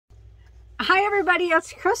Hi everybody,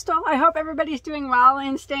 it's Crystal. I hope everybody's doing well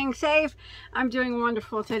and staying safe. I'm doing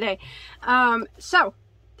wonderful today. So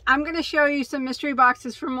I'm going to show you some mystery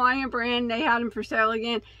boxes from Lion Brand. They had them for sale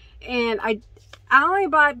again, and I only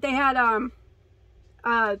bought, they had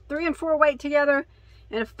 3 and 4 weight together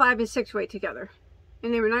and a 5 and 6 weight together,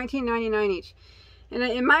 and they were $19.99 each. And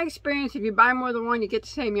in my experience, if you buy more than one, you get the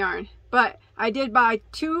same yarn. But I did buy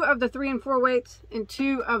 2 of the 3 and 4 weights and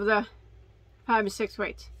 2 of the 5 and 6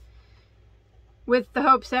 weights, with the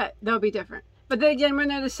hopes that they'll be different. But then again, when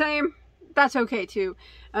they're the same, that's okay too,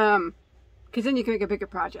 because then you can make a bigger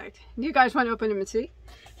project. Do you guys want to open them and see?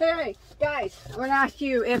 Hey guys, I want to ask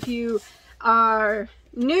you, if you are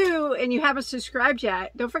new and you haven't subscribed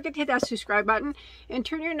yet, don't forget to hit that subscribe button and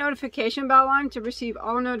turn your notification bell on to receive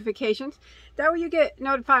all notifications. That way you get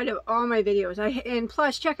notified of all my videos. And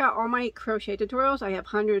plus, check out all my crochet tutorials. I have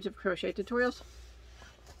hundreds of crochet tutorials.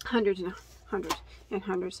 Hundreds and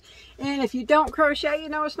hundreds. And if you don't crochet, you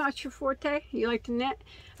know it's not your forte, you like to knit,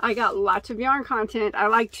 I got lots of yarn content. I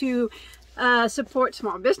like to support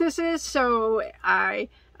small businesses, so I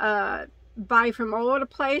buy from all over the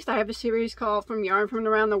place. I have a series called From Yarn From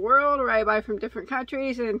Around the World, where I buy from different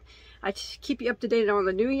countries, and I keep you up to date on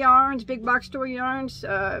the new yarns, big box store yarns,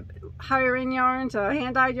 higher end yarns,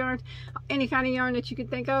 hand-dyed yarns, any kind of yarn that you can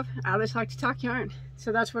think of. I just like to talk yarn,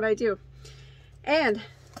 so that's what I do. And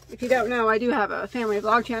if you don't know, I do have a family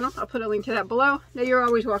vlog channel. I'll put a link to that below. Now, you're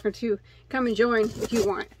always welcome to come and join if you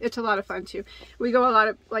want. It's a lot of fun too. We go a lot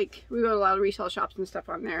of resale shops and stuff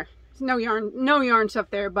on there. It's no yarn stuff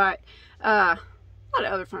there, but a lot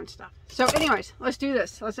of other fun stuff. So anyways, let's do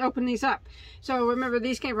this. Let's open these up. So remember,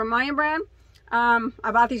 these came from Lion Brand.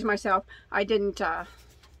 I bought these myself. I didn't,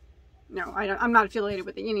 no, I'm not affiliated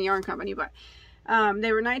with any yarn company, but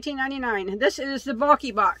they were $19.99. This is the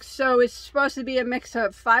bulky box, so it's supposed to be a mix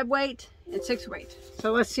of 5 weight and 6 weight.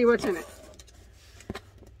 So let's see what's in it.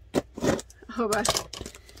 Oh gosh,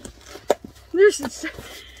 this is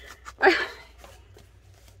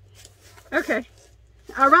okay.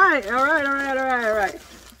 All right.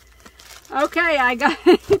 Okay, I got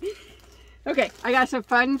okay, I got some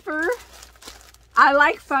fun fur. I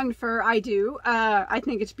like fun fur. I do. I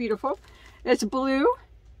think it's beautiful. It's blue.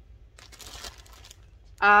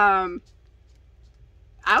 I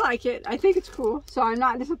like it. I think it's cool, so I'm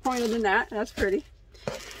not disappointed in that. That's pretty.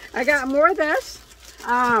 I got more of this,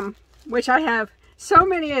 which I have so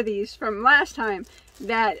many of these from last time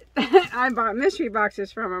that I bought mystery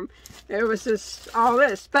boxes from them. It was just all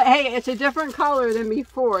this, but hey, it's a different color than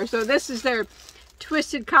before. So this is their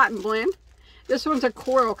twisted cotton blend. This one's a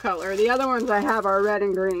coral color. The other ones I have are red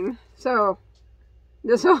and green. So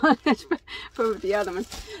this one is for the other one.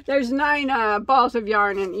 There's 9 balls of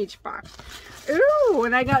yarn in each box. Ooh,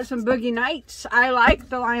 and I got some Boogie Nights. I like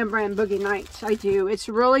the Lion Brand Boogie Nights. I do. It's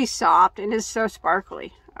really soft and it's so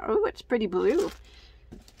sparkly. Oh, it's pretty blue.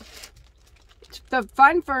 The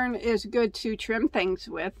fun fern is good to trim things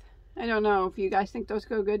with. I don't know if you guys think those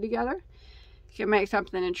go good together. You can make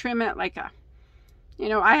something and trim it like a, you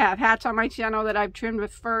know, I have hats on my channel that I've trimmed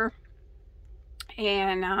with fur.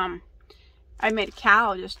 And I made a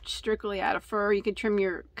cowl just strictly out of fur. You can trim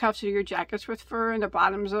your cuffs of your jackets with fur, and the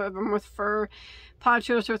bottoms of them with fur,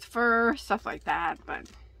 ponchos with fur, stuff like that. But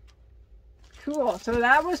cool. So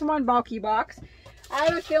that was one bulky box. I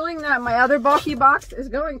have a feeling that my other bulky box is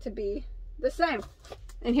going to be the same.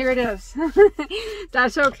 And here it is.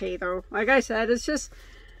 That's okay though. Like I said, it's just,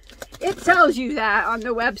 it tells you that on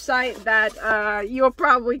the website that you'll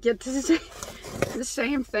probably get the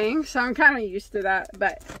same thing. So I'm kind of used to that,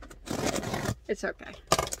 but it's okay.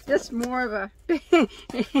 Just more of a,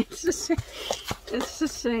 it's the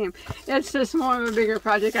same. It's just more of a bigger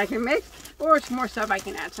project I can make, or it's more stuff I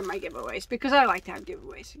can add to my giveaways, because I like to have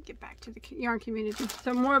giveaways and give back to the yarn community.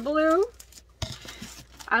 Some more blue.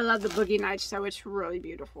 I love the Boogie Nights, so it's really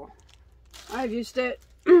beautiful. I've used it,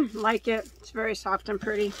 like it. It's very soft and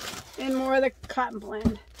pretty. And more of the cotton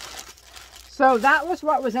blend. So that was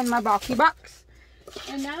what was in my bulky box.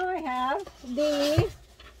 And now I have the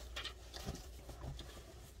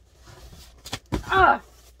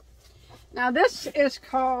now this is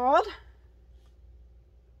called,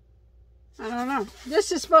 I don't know.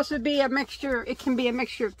 This is supposed to be a mixture. It can be a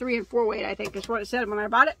mixture of 3 and 4 weight, I think is what it said when I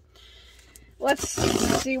bought it. Let's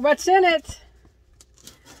see what's in it.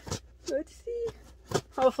 Let's see.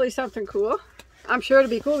 Hopefully something cool. I'm sure it'll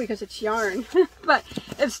be cool because it's yarn. But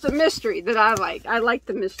it's the mystery that I like. I like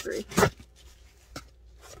the mystery.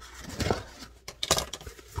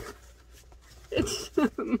 It's so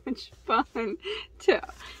much fun to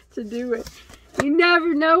do it. You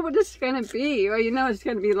never know what it's going to be. Well, you know it's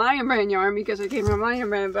going to be Lion Brand yarn because it came from Lion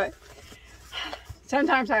Brand, but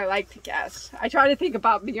Sometimes I like to guess. I try to think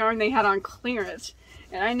about the yarn they had on clearance.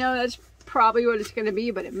 And I know that's probably what it's going to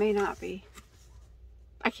be, but it may not be.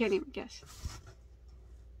 I can't even guess.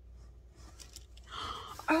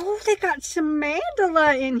 Oh, they got some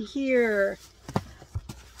mandala in here.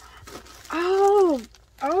 Oh,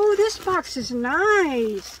 this box is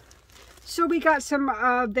nice. So we got some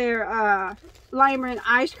of their Lion Brand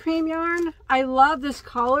ice cream yarn. I love this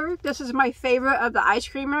color. This is my favorite of the ice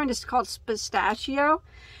cream yarn. It's called Pistachio.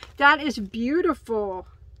 That is beautiful.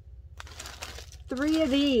 3 of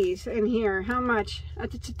these in here. How much?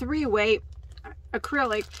 It's a 3-weight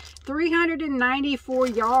acrylic. 394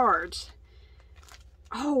 yards.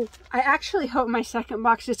 Oh, I actually hope my second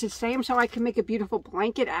box is the same so I can make a beautiful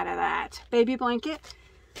blanket out of that. Baby blanket.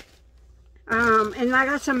 And I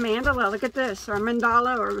got some mandala. Look at this. Or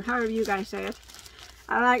mandala, or however you guys say it.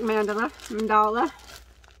 I like mandala. Mandala.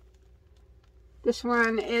 This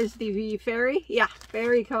one is the fairy. Yeah,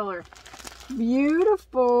 fairy color.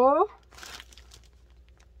 Beautiful.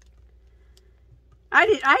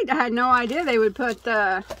 I had no idea they would put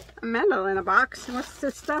a mandala in a box. What's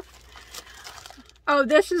this stuff? Oh,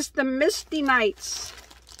 this is the Misty Nights.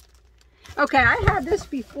 Okay, I had this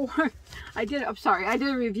before. I'm sorry, I did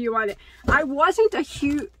a review on it. I wasn't a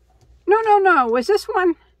huge... No. Was this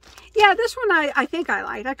one? Yeah, this one I think I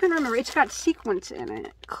liked. I couldn't remember. It's got sequins in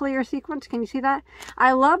it. Clear sequins. Can you see that?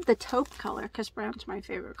 I love the taupe color because brown's my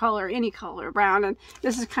favorite color. Any color brown. And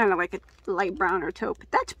this is kind of like a light brown or taupe.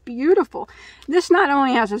 That's beautiful. This not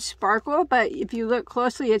only has a sparkle, but if you look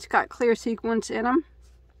closely, it's got clear sequins in them.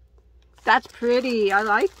 That's pretty. I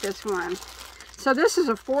like this one. So this is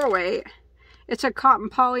a 4-weight. It's a cotton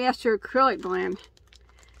polyester acrylic blend.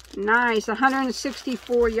 Nice.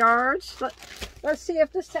 164 yards. Let's see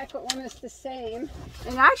if the second one is the same.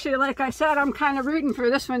 And actually, like I said, I'm kind of rooting for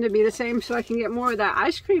this one to be the same so I can get more of that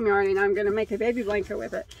ice cream yarn, and I'm going to make a baby blanket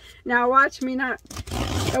with it. Now watch me not.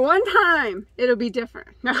 The one time it'll be different.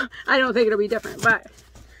 No, I don't think it'll be different, but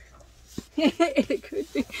it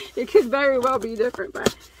could be. It could very well be different,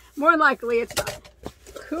 but more likely it's not.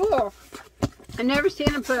 Cool. I've never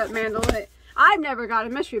seen them put mandala. I've never got a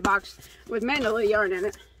mystery box with mandala yarn in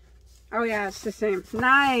it. Oh yeah, it's the same.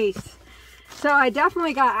 Nice. So I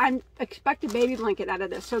definitely I expect a baby blanket out of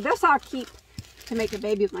this. So this I'll keep to make a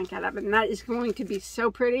baby blanket out of it. And that is going to be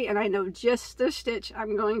so pretty. And I know just the stitch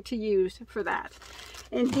I'm going to use for that.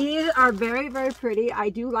 And these are very, very pretty. I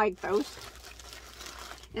do like those.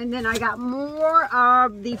 And then I got more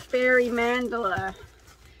of the fairy mandala.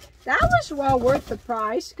 That was well worth the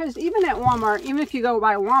price, because even at Walmart, even if you go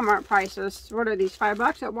by Walmart prices, what are these, $5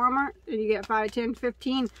 at Walmart? And you get 5, 10,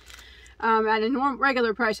 15 at a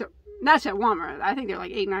regular price. That's at Walmart. I think they're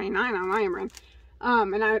like $8.99 on Lion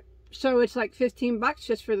Brand. So it's like $15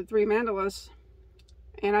 just for the 3 mandalas.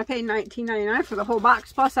 And I paid $19.99 for the whole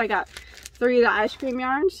box. Plus I got 3 of the ice cream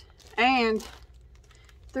yarns and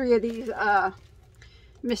 3 of these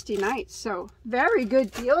Misty Nights. So very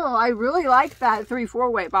good deal. I really like that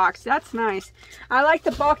 3/4-weight box. That's nice. I like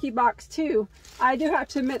the bulky box too. I do have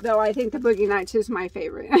to admit though, I think the Boogie Nights is my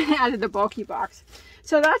favorite out of the bulky box.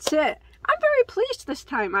 So that's it. I'm very pleased this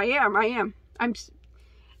time. I am.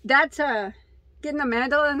 That's getting the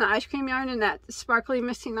mandala and the ice cream yarn and that sparkly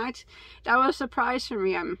Misty Nights. That was a surprise for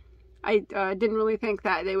me. I didn't really think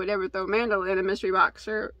that they would ever throw mandala in a mystery box.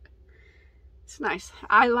 It's nice.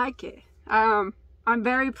 I like it. I'm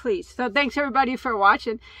very pleased. So thanks everybody for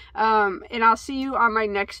watching. And I'll see you on my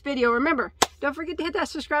next video. Remember, don't forget to hit that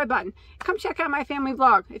subscribe button. Come check out my family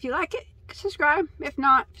vlog. If you like it, subscribe. If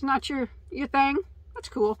not, it's not your thing. That's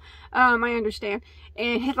cool. I understand.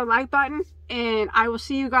 And hit the like button. And I will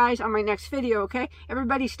see you guys on my next video, okay?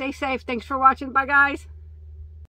 Everybody stay safe. Thanks for watching. Bye, guys.